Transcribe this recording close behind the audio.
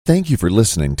Thank you for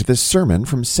listening to this sermon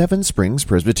from Seven Springs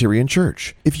Presbyterian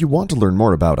Church. If you want to learn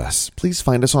more about us, please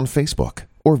find us on Facebook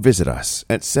or visit us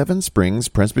at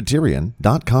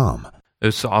sevenspringspresbyterian.com. O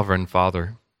Sovereign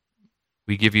Father,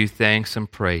 we give you thanks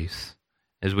and praise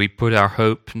as we put our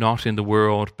hope not in the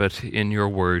world but in your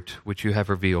word, which you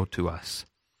have revealed to us,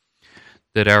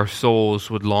 that our souls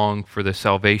would long for the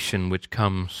salvation which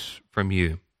comes from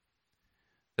you,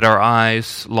 that our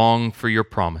eyes long for your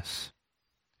promise,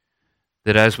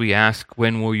 that as we ask,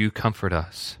 when will you comfort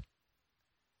us,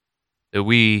 that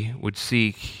we would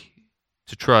seek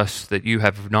to trust that you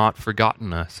have not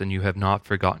forgotten us and you have not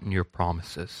forgotten your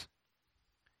promises.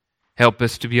 Help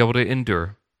us to be able to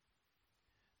endure,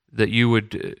 that you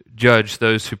would judge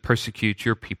those who persecute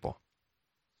your people.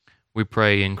 We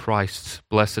pray in Christ's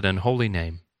blessed and holy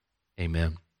name.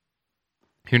 Amen.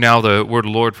 Hear now the word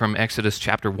of the Lord from Exodus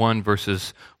chapter 1,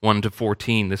 verses 1 to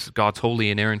 14. This is God's holy,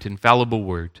 inerrant, infallible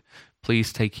word.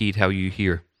 Please take heed how you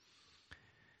hear.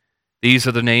 These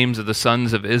are the names of the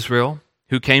sons of Israel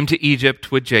who came to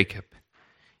Egypt with Jacob,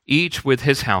 each with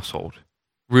his household: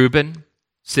 Reuben,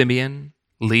 Simeon,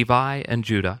 Levi, and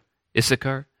Judah,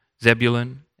 Issachar,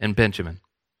 Zebulun, and Benjamin,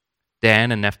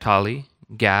 Dan and Naphtali,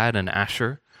 Gad and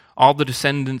Asher. All the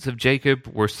descendants of Jacob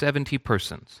were 70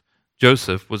 persons.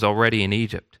 Joseph was already in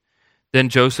Egypt. Then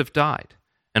Joseph died,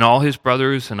 and all his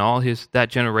brothers and all that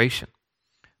generation.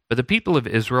 But the people of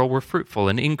Israel were fruitful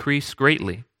and increased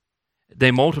greatly.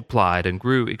 They multiplied and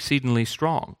grew exceedingly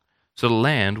strong, so the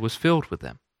land was filled with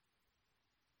them.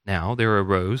 Now there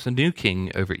arose a new king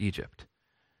over Egypt,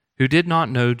 who did not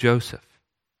know Joseph.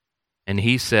 And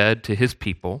he said to his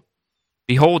people,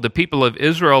 "Behold, the people of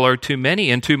Israel are too many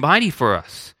and too mighty for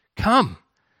us. Come,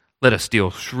 let us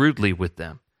deal shrewdly with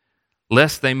them,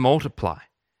 lest they multiply.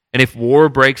 And if war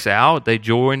breaks out, they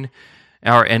join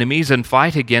our enemies and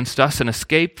fight against us and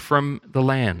escape from the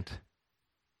land."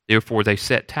 Therefore they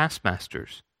set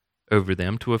taskmasters over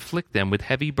them to afflict them with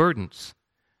heavy burdens.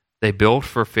 They built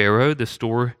for Pharaoh the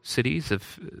store cities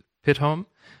of Pithom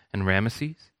and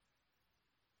Ramesses.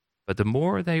 But the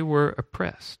more they were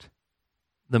oppressed,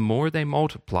 the more they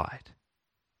multiplied,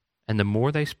 and the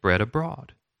more they spread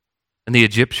abroad. And the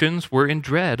Egyptians were in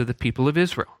dread of the people of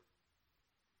Israel.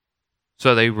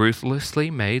 So they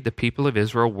ruthlessly made the people of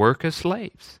Israel work as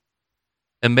slaves,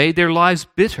 and made their lives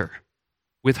bitter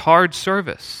with hard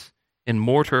service in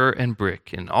mortar and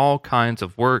brick, in all kinds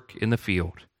of work in the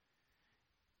field.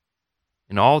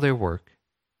 In all their work,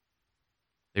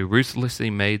 they ruthlessly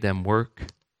made them work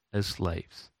as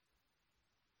slaves.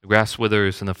 The grass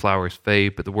withers and the flowers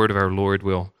fade, but the word of our Lord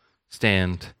will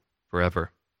stand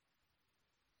forever.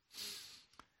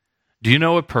 Do you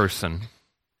know a person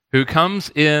who comes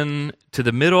in to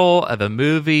the middle of a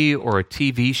movie or a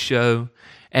TV show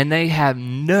and they have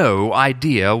no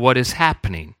idea what is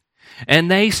happening? And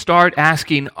they start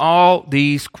asking all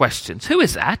these questions. Who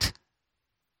is that?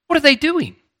 What are they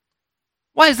doing?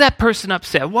 Why is that person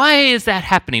upset? Why is that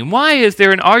happening? Why is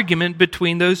there an argument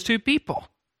between those two people?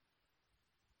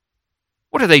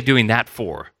 What are they doing that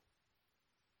for?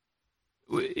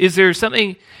 Is there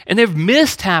something? And they've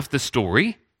missed half the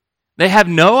story. They have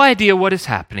no idea what is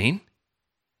happening.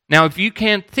 Now, if you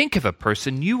can't think of a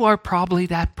person, you are probably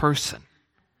that person.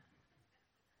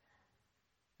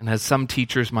 And as some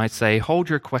teachers might say, hold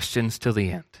your questions till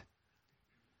the end.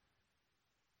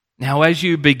 Now, as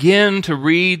you begin to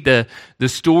read the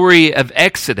story of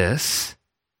Exodus,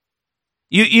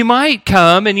 you might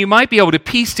come and you might be able to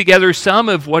piece together some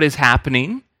of what is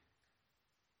happening.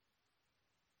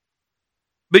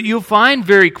 But you'll find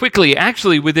very quickly,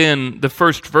 actually within the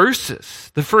first verse,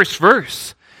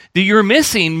 that you're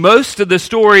missing most of the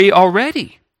story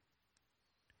already.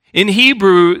 In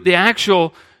Hebrew, the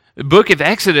actual book of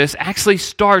Exodus actually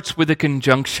starts with a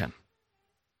conjunction.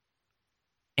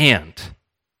 And.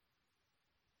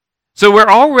 So we're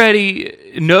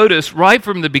already noticed right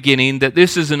from the beginning that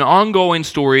this is an ongoing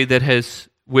story that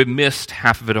we've missed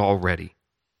half of it already.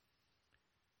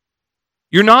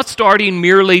 You're not starting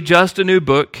merely just a new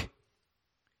book,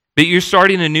 but you're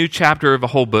starting a new chapter of a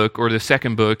whole book, or the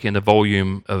second book in the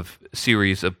volume of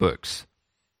series of books.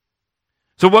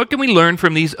 So what can we learn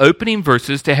from these opening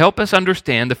verses to help us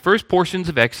understand the first portions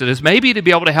of Exodus, maybe to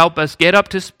be able to help us get up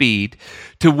to speed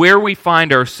to where we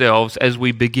find ourselves as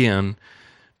we begin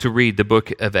to read the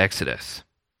book of Exodus?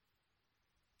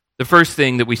 The first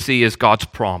thing that we see is God's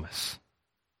promise.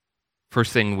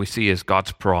 First thing we see is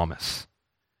God's promise.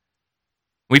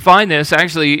 We find this,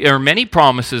 actually, there are many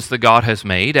promises that God has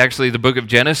made. Actually, the book of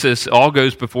Genesis all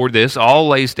goes before this, all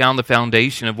lays down the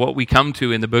foundation of what we come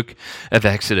to in the book of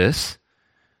Exodus.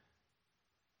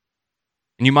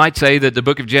 And you might say that the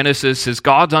book of Genesis is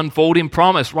God's unfolding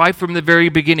promise right from the very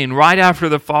beginning. Right after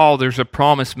the fall, there's a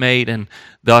promise made, and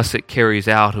thus it carries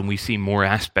out, and we see more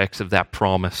aspects of that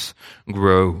promise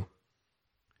grow.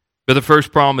 But the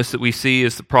first promise that we see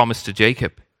is the promise to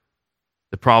Jacob.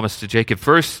 The promise to Jacob.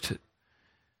 First,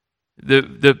 the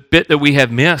bit that we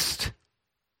have missed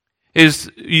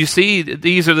is, you see,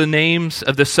 these are the names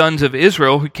of the sons of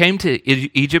Israel who came to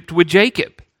Egypt with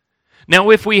Jacob.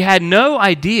 Now, if we had no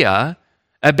idea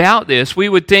about this, we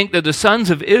would think that the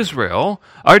sons of Israel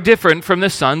are different from the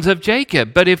sons of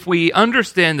Jacob. But if we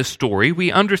understand the story,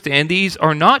 we understand these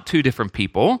are not two different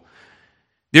people.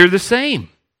 They're the same.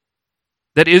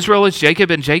 That Israel is Jacob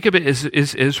and Jacob is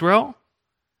Israel.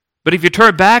 But if you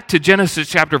turn back to Genesis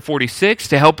chapter 46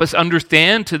 to help us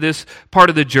understand to this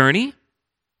part of the journey,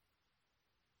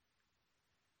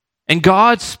 and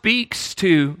God speaks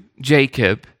to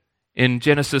Jacob in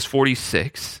Genesis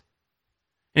 46,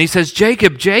 and he says,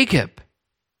 Jacob, Jacob.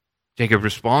 Jacob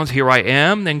responds, here I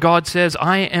am. Then God says,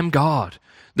 I am God,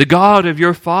 the God of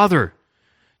your father.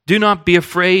 Do not be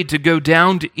afraid to go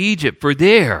down to Egypt, for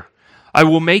there I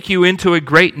will make you into a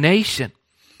great nation.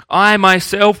 I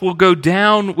myself will go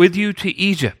down with you to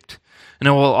Egypt, and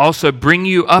I will also bring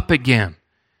you up again,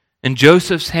 and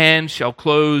Joseph's hand shall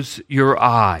close your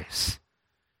eyes.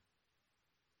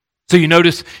 So you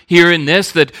notice here in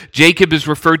this that Jacob is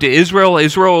referred to Israel.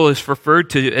 Israel is referred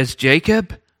to as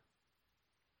Jacob.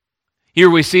 Here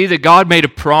we see that God made a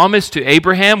promise to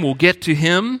Abraham. We'll get to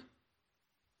him.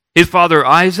 His father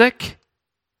Isaac.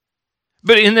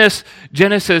 But in this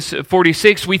Genesis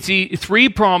 46, we see three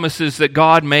promises that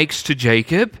God makes to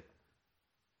Jacob.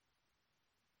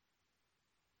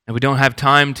 And we don't have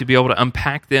time to be able to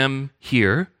unpack them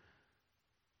here.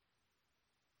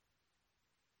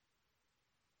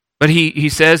 But he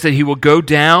says that he will go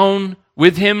down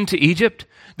with him to Egypt,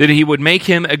 that he would make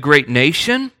him a great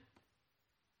nation,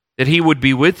 that he would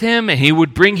be with him, and he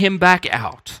would bring him back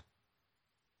out.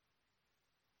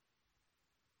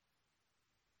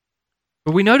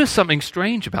 But we notice something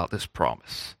strange about this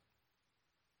promise.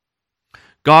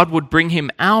 God would bring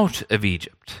him out of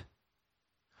Egypt,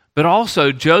 but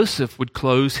also Joseph would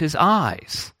close his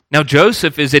eyes. Now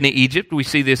Joseph is in Egypt. We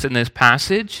see this in this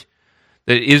passage.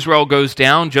 That Israel goes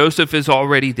down. Joseph is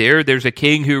already there. There's a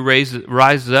king who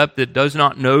rises up that does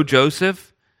not know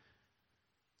Joseph.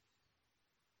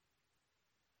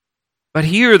 But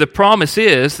here the promise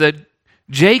is that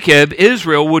Jacob,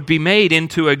 Israel, would be made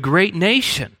into a great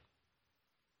nation.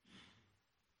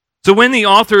 So when the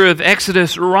author of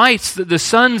Exodus writes that the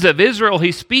sons of Israel,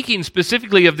 he's speaking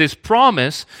specifically of this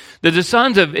promise, that the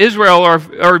sons of Israel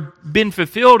are been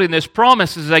fulfilled in this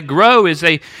promise as they grow, as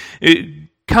they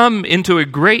come into a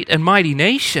great and mighty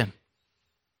nation.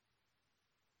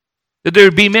 That there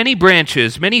would be many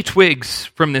branches, many twigs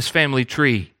from this family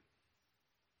tree.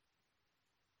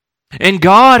 And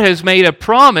God has made a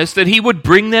promise that he would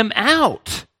bring them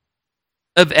out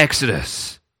of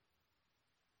Exodus.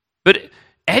 But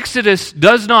Exodus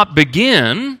does not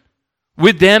begin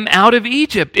with them out of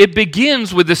Egypt. It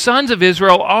begins with the sons of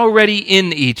Israel already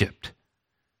in Egypt.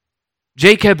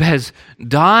 Jacob has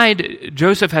died,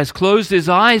 Joseph has closed his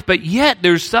eyes, but yet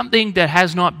there's something that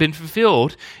has not been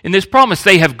fulfilled in this promise.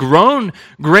 They have grown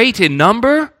great in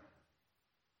number,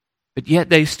 but yet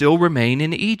they still remain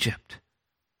in Egypt.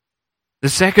 The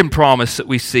second promise that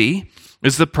we see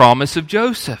is the promise of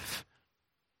Joseph.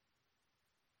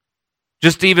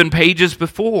 Just even pages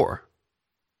before,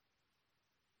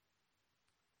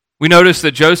 we notice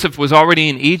that Joseph was already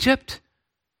in Egypt,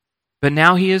 but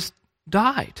now he has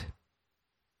died.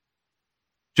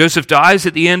 Joseph dies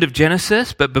at the end of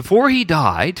Genesis, but before he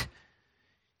died,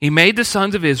 he made the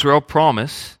sons of Israel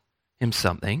promise him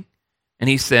something, and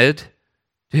he said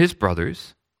to his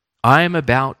brothers, I am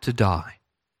about to die,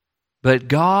 but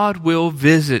God will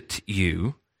visit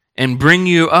you and bring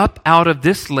you up out of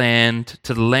this land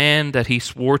to the land that he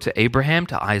swore to Abraham,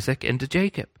 to Isaac, and to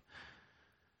Jacob.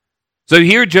 So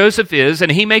here Joseph is,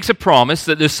 and he makes a promise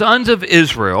that the sons of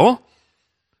Israel,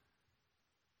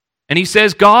 and he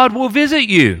says, God will visit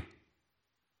you.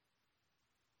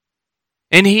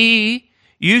 And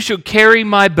you shall carry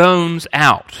my bones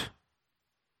out.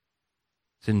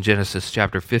 It's in Genesis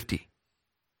chapter 50.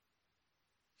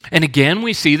 And again,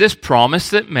 we see this promise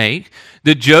that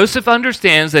Joseph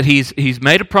understands that he's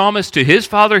made a promise to his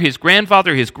father, his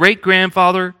grandfather, his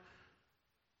great-grandfather.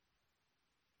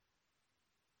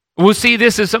 We'll see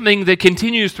this as something that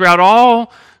continues throughout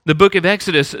all the book of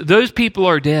Exodus. Those people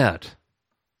are dead.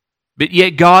 But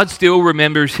yet God still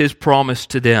remembers his promise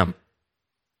to them.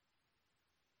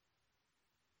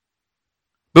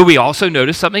 But we also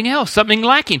notice something else, something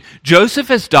lacking. Joseph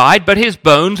has died, but his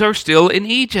bones are still in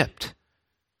Egypt.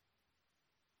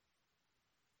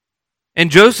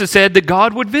 And Joseph said that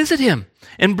God would visit him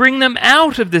and bring them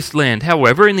out of this land.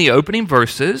 However, in the opening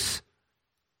verses,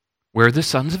 we're the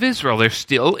sons of Israel. They're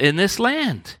still in this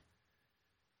land.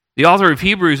 The author of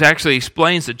Hebrews actually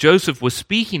explains that Joseph was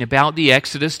speaking about the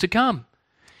Exodus to come.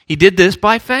 He did this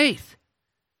by faith.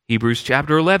 Hebrews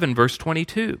chapter 11, verse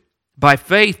 22. By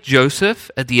faith, Joseph,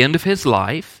 at the end of his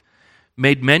life,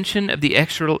 made mention of the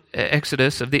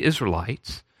exodus of the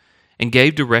Israelites and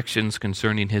gave directions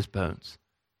concerning his bones.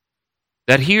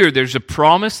 That here there's a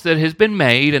promise that has been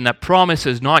made, and that promise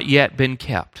has not yet been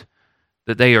kept,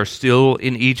 that they are still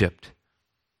in Egypt.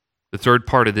 The third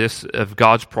part of this, of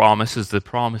God's promise, is the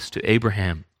promise to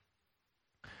Abraham.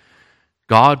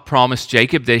 God promised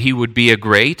Jacob that he would be a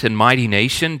great and mighty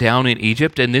nation down in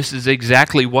Egypt, and this is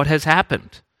exactly what has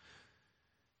happened.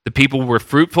 The people were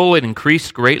fruitful and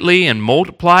increased greatly and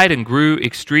multiplied and grew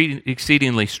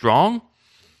exceedingly strong.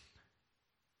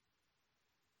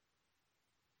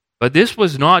 But this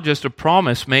was not just a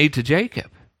promise made to Jacob.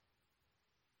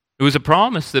 It was a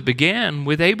promise that began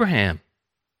with Abraham.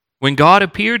 When God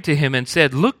appeared to him and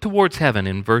said, "Look towards heaven,"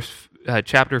 in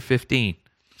chapter 15,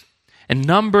 "and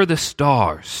number the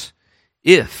stars,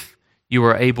 if you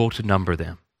are able to number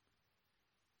them."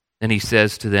 Then he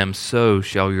says to them, "So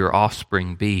shall your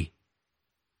offspring be."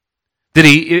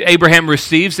 Abraham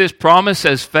receives this promise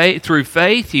as through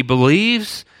faith. He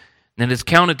believes, and it's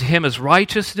counted to him as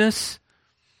righteousness.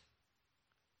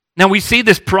 Now we see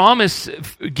this promise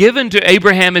given to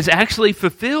Abraham is actually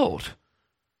fulfilled.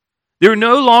 They're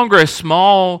no longer a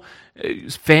small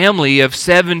family of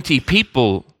 70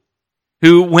 people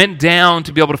who went down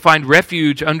to be able to find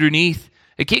refuge underneath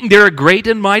a king. They're a great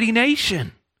and mighty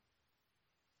nation.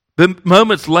 But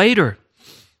moments later,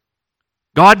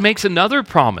 God makes another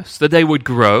promise that they would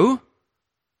grow.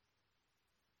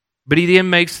 But he then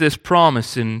makes this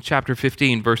promise in chapter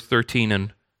 15, verse 13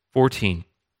 and 14.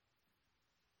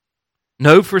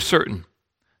 "Know for certain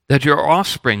that your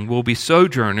offspring will be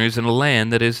sojourners in a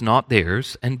land that is not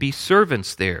theirs, and be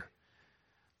servants there.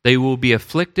 They will be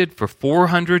afflicted for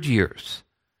 400 years,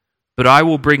 but I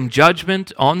will bring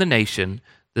judgment on the nation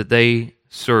that they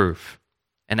serve,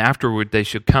 and afterward they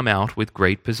shall come out with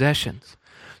great possessions."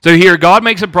 So here God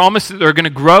makes a promise that they're going to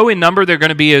grow in number. They're going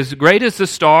to be as great as the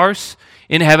stars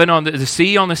in heaven, on the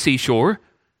sea, on the seashore.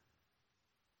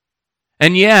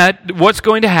 And yet, what's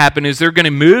going to happen is they're going to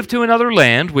move to another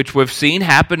land, which we've seen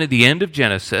happen at the end of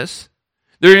Genesis.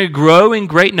 They're going to grow in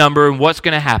great number, and what's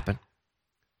going to happen?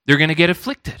 They're going to get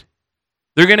afflicted.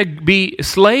 They're going to be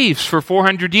slaves for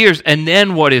 400 years, and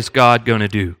then what is God going to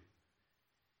do?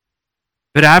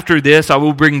 "But after this, I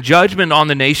will bring judgment on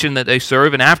the nation that they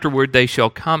serve, and afterward they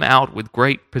shall come out with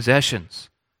great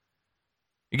possessions."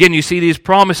 Again, you see these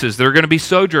promises. They're going to be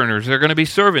sojourners. They're going to be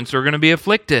servants. They're going to be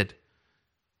afflicted.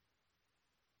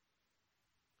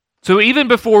 So even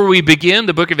before we begin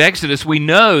the book of Exodus, we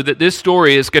know that this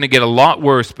story is going to get a lot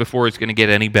worse before it's going to get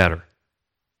any better.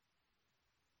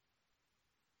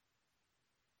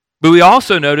 But we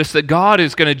also notice that God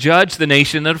is going to judge the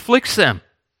nation that afflicts them.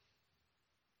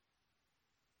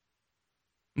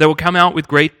 They will come out with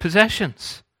great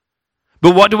possessions.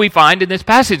 But what do we find in this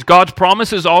passage? God's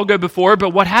promises all go before, but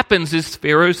what happens is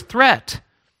Pharaoh's threat.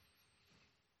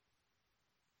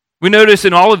 We notice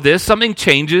in all of this, something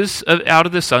changes out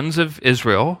of the sons of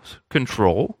Israel's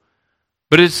control,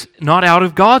 but it's not out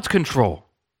of God's control.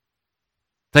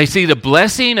 They see the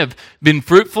blessing of being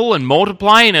fruitful and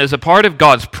multiplying as a part of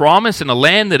God's promise in a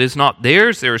land that is not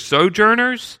theirs. They're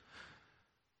sojourners.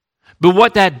 But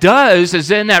what that does is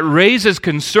then that raises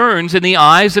concerns in the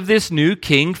eyes of this new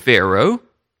king, Pharaoh.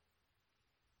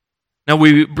 Now,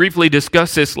 we briefly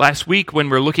discussed this last week when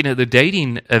we're looking at the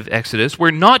dating of Exodus.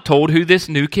 We're not told who this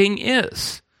new king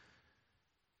is.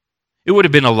 It would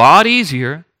have been a lot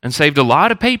easier and saved a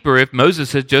lot of paper if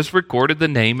Moses had just recorded the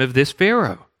name of this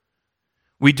Pharaoh.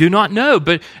 We do not know.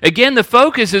 But again, the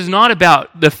focus is not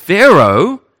about the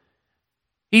Pharaoh.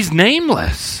 He's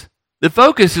nameless. The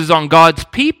focus is on God's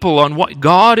people, on what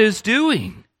God is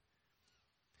doing.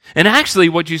 And actually,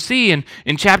 what you see in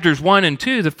chapters 1 and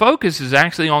 2, the focus is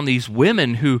actually on these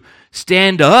women who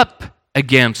stand up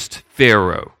against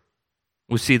Pharaoh.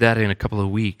 We'll see that in a couple of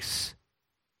weeks.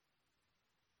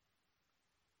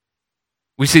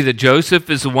 We see that Joseph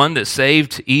is the one that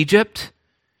saved Egypt.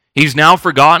 He's now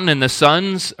forgotten, and the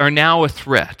sons are now a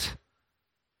threat.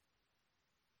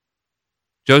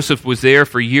 Joseph was there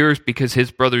for years because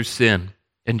his brothers' sin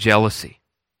and jealousy.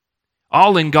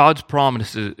 All in God's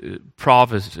providences.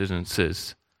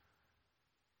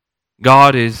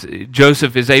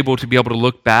 Joseph is able to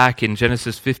look back in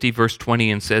Genesis 50 verse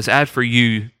 20 and says, "As for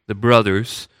you, the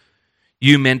brothers,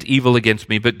 you meant evil against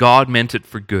me, but God meant it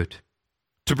for good,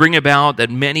 to bring about that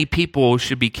many people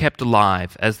should be kept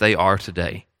alive as they are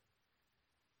today."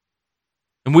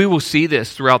 And we will see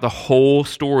this throughout the whole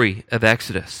story of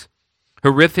Exodus.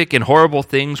 Horrific and horrible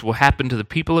things will happen to the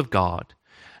people of God,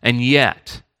 and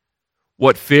yet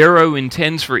what Pharaoh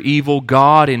intends for evil,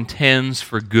 God intends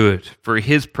for good, for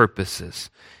his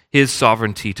purposes, his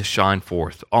sovereignty to shine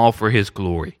forth, all for his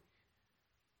glory.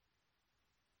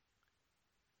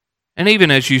 And even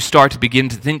as you start to begin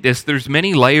to think this, there's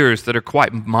many layers that are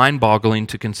quite mind-boggling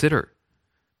to consider.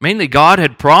 Mainly, God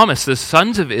had promised the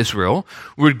sons of Israel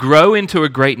would grow into a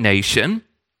great nation.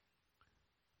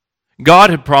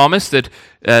 God had promised that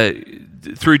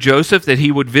through Joseph that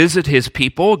he would visit his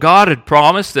people. God had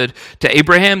promised that to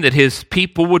Abraham that his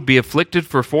people would be afflicted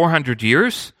for 400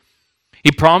 years.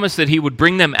 He promised that he would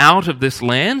bring them out of this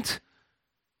land.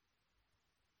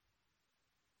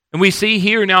 And we see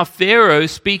here now Pharaoh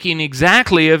speaking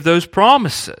exactly of those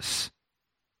promises.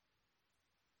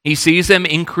 He sees them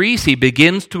increase. He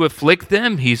begins to afflict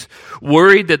them. He's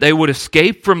worried that they would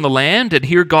escape from the land. And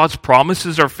here God's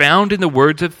promises are found in the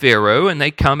words of Pharaoh, and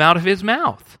they come out of his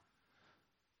mouth.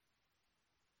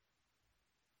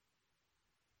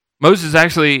 Moses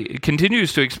actually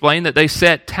continues to explain that they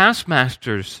set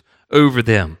taskmasters over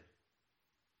them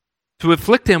to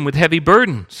afflict them with heavy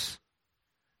burdens.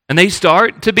 And they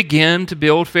begin to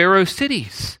build Pharaoh's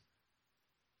cities.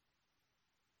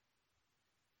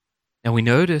 Now we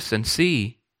notice and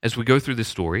see as we go through the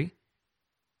story,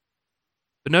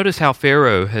 but notice how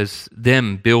Pharaoh has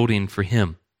them building for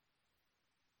him.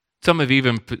 Some have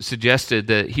even suggested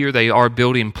that here they are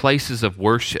building places of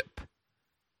worship.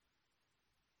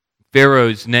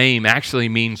 Pharaoh's name actually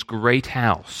means great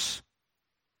house.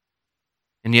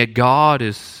 And yet God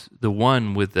is the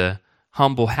one with the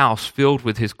humble house filled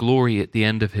with his glory at the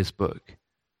end of his book.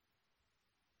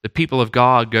 The people of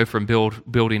God go from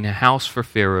building a house for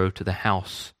Pharaoh to the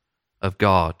house of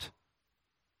God.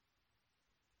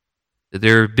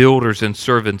 They're builders and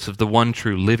servants of the one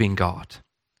true living God.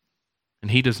 And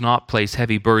he does not place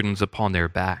heavy burdens upon their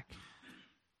back.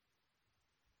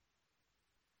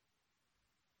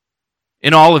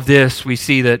 In all of this, we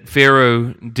see that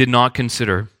Pharaoh did not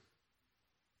consider.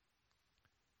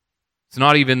 It's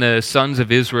not even the sons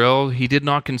of Israel. He did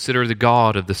not consider the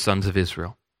God of the sons of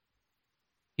Israel.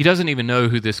 He doesn't even know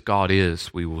who this God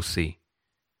is, we will see.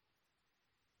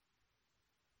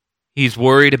 He's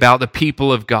worried about the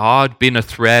people of God being a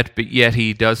threat, but yet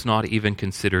he does not even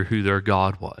consider who their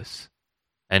God was.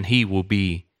 And he will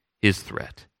be his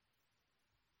threat.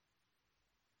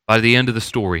 By the end of the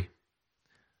story,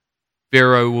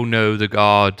 Pharaoh will know the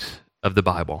God of the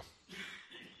Bible,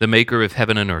 the maker of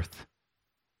heaven and earth,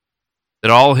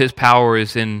 that all his power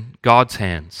is in God's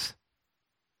hands,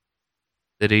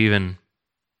 that even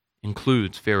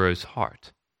includes Pharaoh's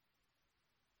heart.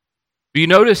 But you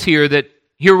notice here that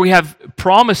here we have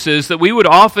promises that we would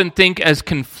often think as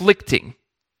conflicting.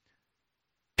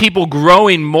 People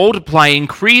growing, multiplying,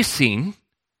 increasing,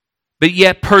 but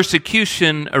yet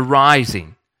persecution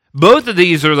arising. Both of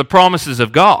these are the promises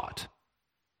of God.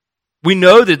 We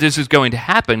know that this is going to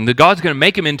happen, that God's going to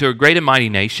make him into a great and mighty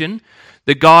nation,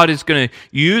 that God is going to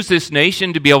use this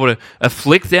nation to be able to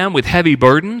afflict them with heavy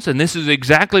burdens, and this is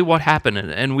exactly what happened.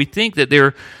 And we think that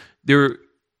they're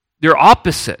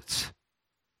opposites.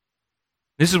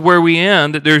 This is where we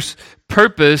end, that there's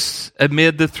purpose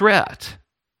amid the threat.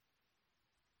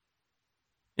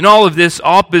 In all of this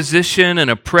opposition and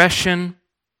oppression,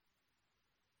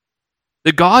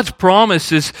 that God's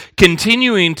promise is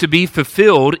continuing to be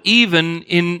fulfilled even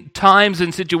in times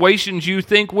and situations you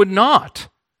think would not.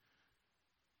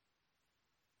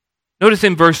 Notice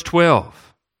in verse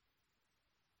 12.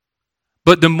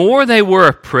 But the more they were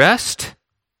oppressed,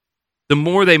 the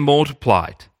more they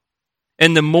multiplied,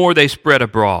 and the more they spread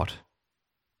abroad.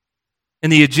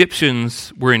 And the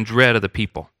Egyptians were in dread of the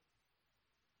people.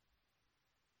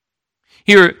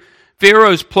 Here,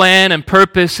 Pharaoh's plan and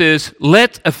purpose is,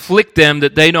 let's afflict them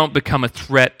that they don't become a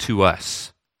threat to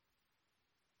us.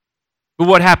 But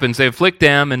what happens? They afflict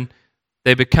them and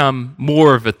they become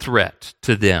more of a threat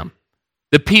to them.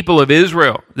 The people of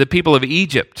Israel, the people of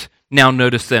Egypt, now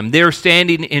notice them. They're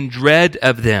standing in dread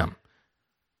of them.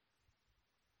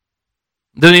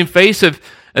 Then in face of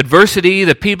adversity,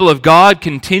 the people of God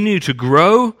continue to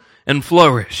grow and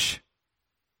flourish.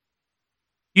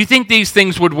 You think these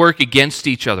things would work against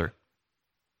each other?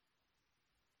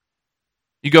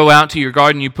 You go out to your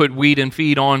garden, you put weed and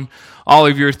feed on all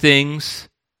of your things.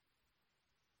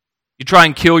 You try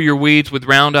and kill your weeds with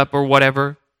Roundup or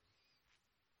whatever.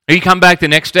 You come back the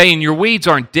next day and your weeds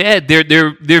aren't dead.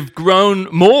 They've grown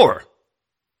more.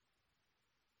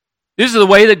 This is the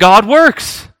way that God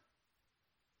works.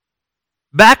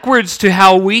 Backwards to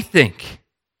how we think.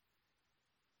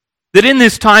 That in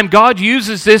this time, God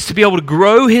uses this to be able to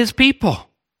grow His people.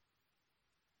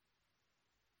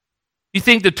 You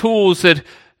think the tools that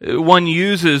one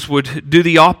uses would do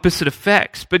the opposite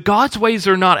effects, but God's ways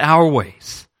are not our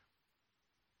ways.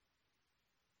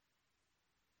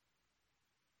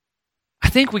 I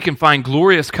think we can find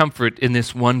glorious comfort in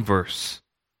this one verse.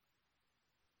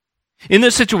 In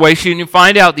this situation, you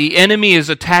find out the enemy is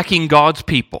attacking God's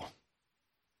people.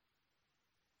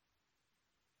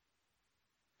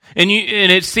 And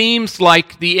it seems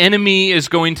like the enemy is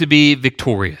going to be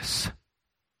victorious.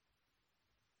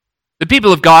 The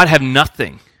people of God have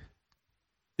nothing.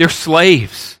 They're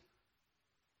slaves.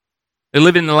 They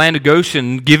live in the land of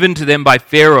Goshen, given to them by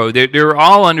Pharaoh. They're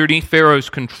all underneath Pharaoh's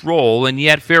control, and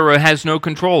yet Pharaoh has no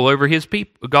control over his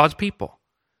people, God's people.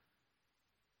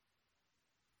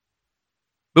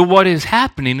 But what is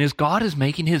happening is God is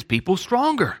making His people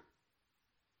stronger.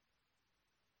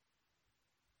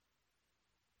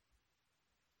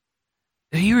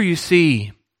 Here you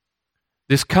see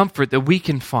this comfort that we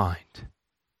can find.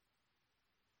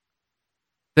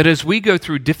 That as we go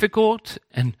through difficult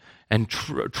and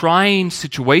trying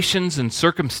situations and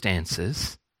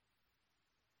circumstances,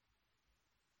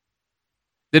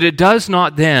 that it does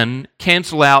not then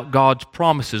cancel out God's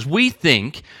promises. We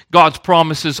think God's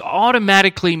promises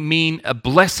automatically mean a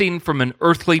blessing from an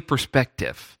earthly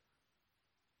perspective.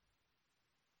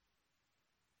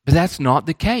 But that's not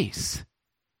the case.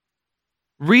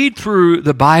 Read through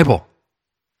the Bible.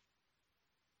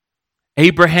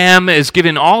 Abraham is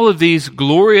given all of these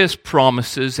glorious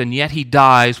promises, and yet he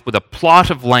dies with a plot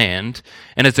of land,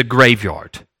 and it's a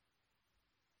graveyard.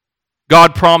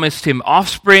 God promised him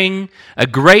offspring, a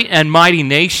great and mighty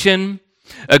nation,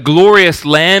 a glorious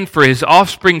land for his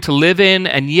offspring to live in,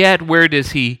 and yet where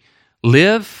does he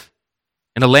live?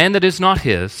 In a land that is not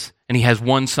his, and he has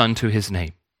one son to his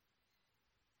name.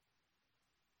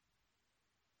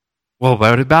 Well,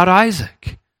 what about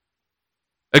Isaac?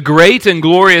 A great and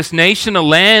glorious nation, a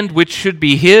land which should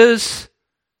be his.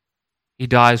 He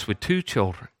dies with 2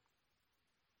 children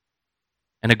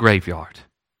and a graveyard.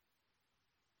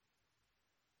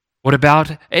 What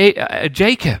about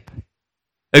Jacob?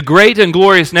 A great and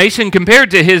glorious nation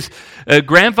compared to his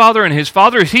grandfather and his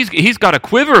father. He's got a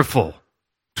quiver full.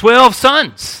 12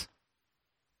 sons.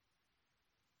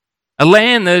 A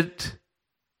land that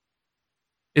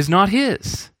is not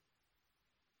his.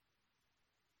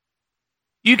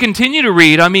 You continue to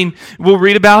read. We'll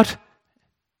read about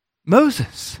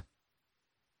Moses.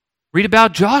 Read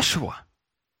about Joshua.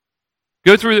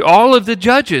 Go through all of the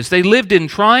judges. They lived in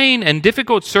trying and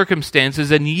difficult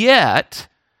circumstances, and yet,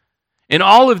 in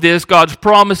all of this, God's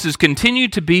promises continue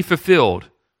to be fulfilled.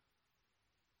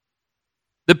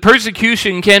 The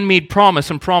persecution can mean promise,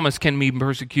 and promise can mean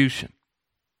persecution.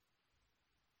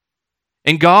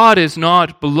 And God is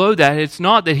not below that. It's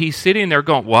not that He's sitting there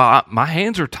going, well, my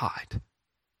hands are tied.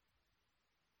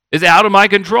 It's out of my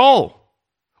control.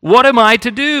 What am I to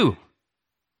do?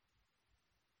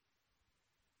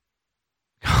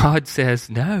 God says,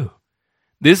 no.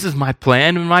 This is my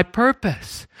plan and my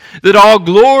purpose. That all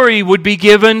glory would be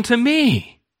given to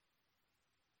me.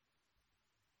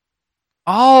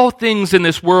 All things in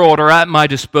this world are at my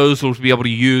disposal to be able to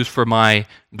use for my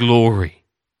glory.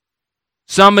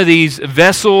 Some of these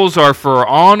vessels are for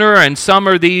honor, and some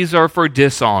of these are for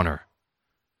dishonor.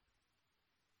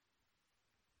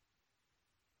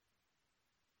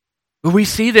 But we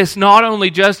see this not only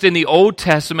just in the Old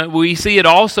Testament, we see it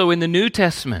also in the New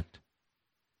Testament.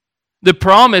 The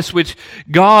promise which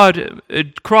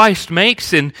Christ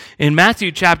makes in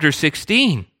Matthew chapter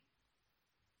 16.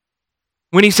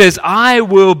 When He says, I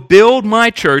will build my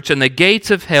church and the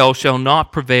gates of hell shall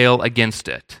not prevail against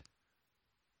it.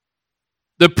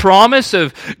 The promise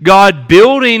of God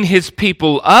building His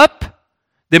people up,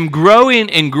 them growing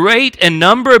in great in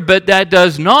number, but that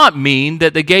does not mean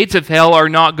that the gates of hell are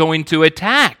not going to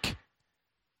attack.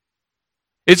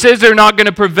 It says they're not going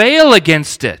to prevail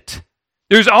against it.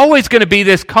 There's always going to be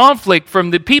this conflict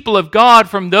from the people of God,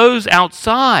 from those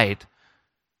outside.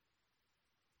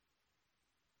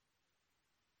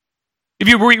 If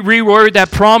you reword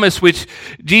that promise which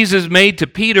Jesus made to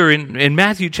Peter in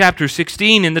Matthew chapter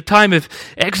 16, in the time of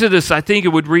Exodus, I think it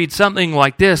would read something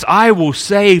like this: I will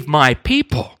save my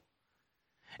people,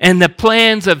 and the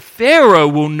plans of Pharaoh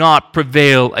will not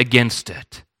prevail against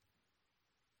it.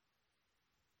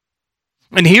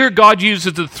 And here God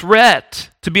uses the threat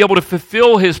to be able to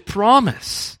fulfill His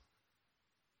promise.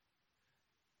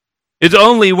 It's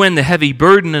only when the heavy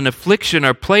burden and affliction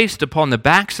are placed upon the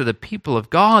backs of the people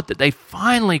of God that they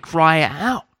finally cry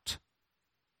out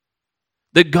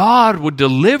that God would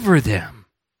deliver them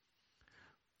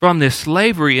from this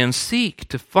slavery and seek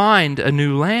to find a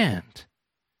new land.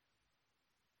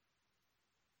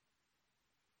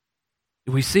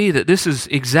 We see that this is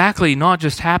exactly not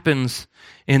just happens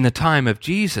in the time of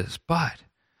Jesus, but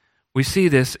we see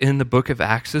this in the book of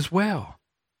Acts as well.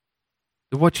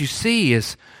 What you see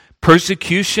is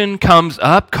persecution comes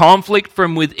up, conflict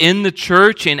from within the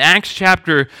church. In Acts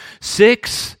chapter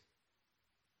 6,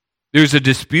 there's a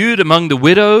dispute among the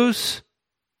widows.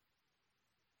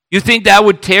 You think that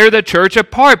would tear the church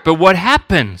apart, but what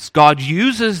happens? God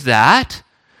uses that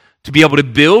to be able to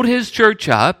build his church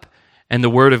up, and the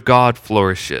word of God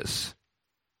flourishes.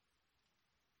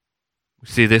 We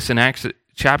see this in Acts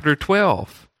chapter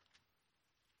 12.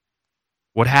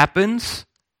 What happens?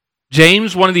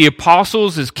 James, one of the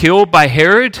apostles, is killed by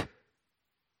Herod,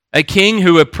 a king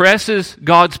who oppresses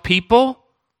God's people.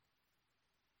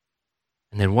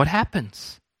 And then what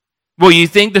happens? Well, you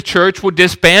think the church would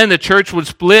disband, the church would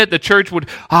split, the church would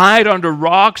hide under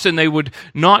rocks, and they would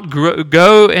not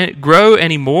grow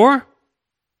anymore?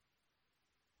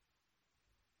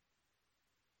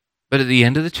 But at the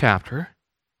end of the chapter,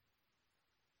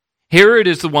 Herod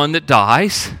is the one that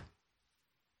dies,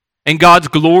 and God's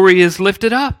glory is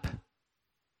lifted up.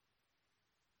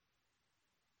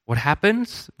 What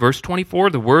happens? Verse 24,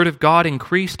 the word of God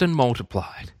increased and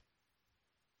multiplied.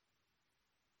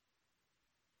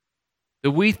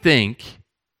 That we think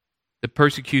that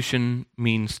persecution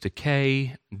means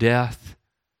decay, death,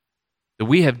 that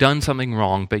we have done something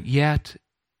wrong, but yet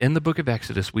in the book of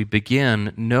Exodus we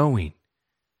begin knowing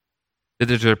that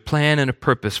there's a plan and a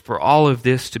purpose for all of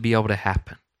this to be able to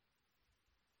happen.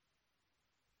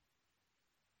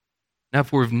 Now,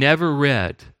 if we've never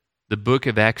read the book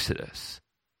of Exodus,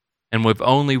 and we've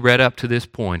only read up to this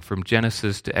point from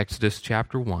Genesis to Exodus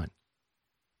chapter 1,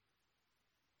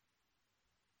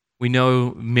 we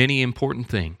know many important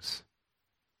things.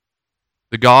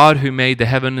 The God who made the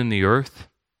heaven and the earth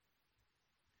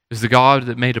is the God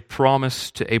that made a promise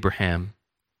to Abraham,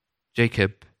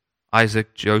 Jacob,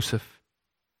 Isaac, Joseph,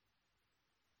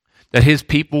 that his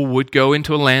people would go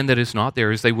into a land that is not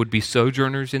theirs. They would be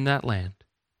sojourners in that land.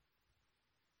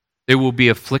 They will be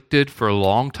afflicted for a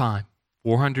long time,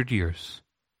 400 years.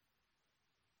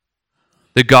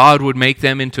 That God would make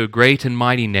them into a great and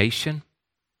mighty nation,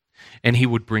 and he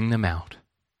would bring them out.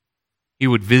 He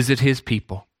would visit his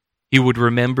people. He would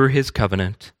remember his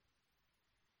covenant.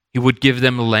 He would give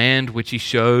them the land which he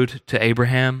showed to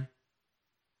Abraham.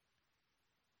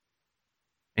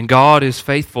 And God is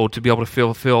faithful to be able to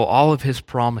fulfill all of his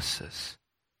promises.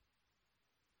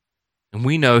 And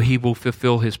we know he will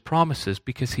fulfill his promises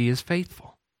because he is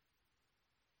faithful.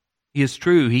 He is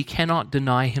true. He cannot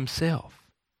deny himself.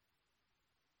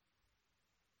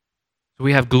 So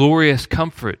we have glorious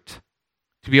comfort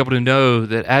to be able to know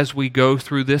that as we go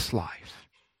through this life,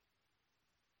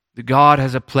 that God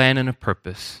has a plan and a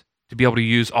purpose to be able to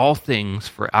use all things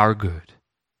for our good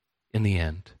in the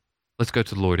end. Let's go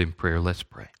to the Lord in prayer. Let's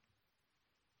pray.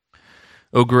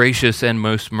 O gracious and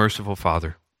most merciful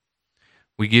Father,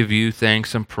 we give you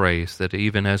thanks and praise that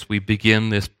even as we begin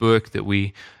this book, that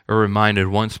we are reminded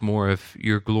once more of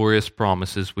your glorious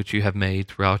promises which you have made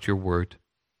throughout your word.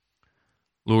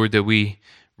 Lord, that we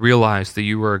realize that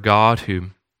you are a God who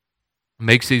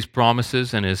makes these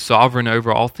promises and is sovereign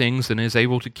over all things and is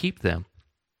able to keep them.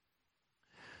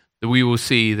 That we will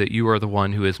see that you are the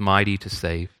one who is mighty to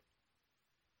save,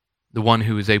 the one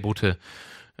who is able to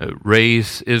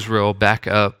raise Israel back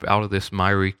up out of this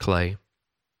miry clay,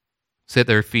 set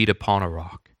their feet upon a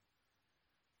rock.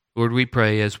 Lord, we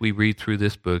pray as we read through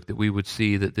this book that we would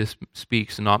see that this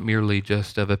speaks not merely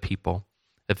just of a people,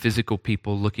 a physical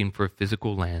people looking for a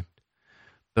physical land,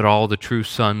 but all the true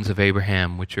sons of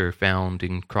Abraham which are found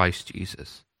in Christ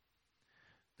Jesus.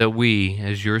 That we,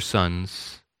 as your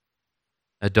sons,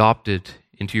 adopted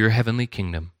into your heavenly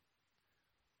kingdom,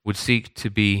 would seek to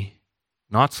be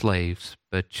not slaves,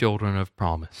 but children of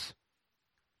promise.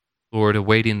 Lord,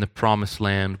 awaiting the promised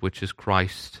land which is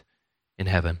Christ in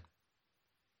heaven.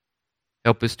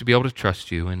 Help us to be able to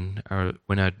trust you when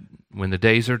the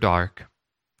days are dark,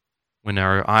 when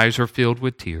our eyes are filled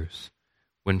with tears,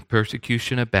 when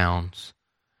persecution abounds,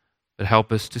 but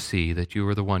help us to see that you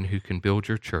are the one who can build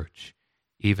your church,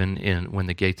 even when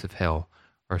the gates of hell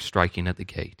are striking at the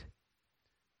gate.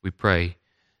 We pray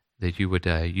that you would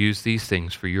use these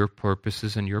things for your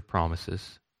purposes and your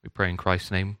promises. We pray in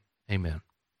Christ's name, amen.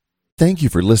 Thank you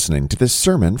for listening to this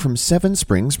sermon from Seven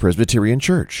Springs Presbyterian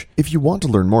Church. If you want to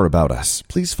learn more about us,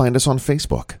 please find us on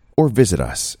Facebook or visit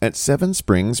us at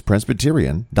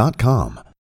SevenSpringsPresbyterian.com.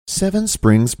 Seven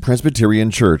Springs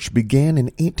Presbyterian Church began in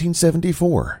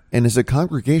 1874 and is a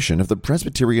congregation of the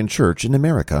Presbyterian Church in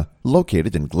America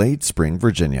located in Glade Spring,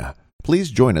 Virginia.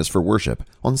 Please join us for worship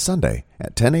on Sunday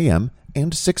at 10 a.m.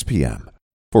 and 6 p.m.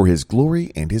 For His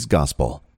glory and His gospel.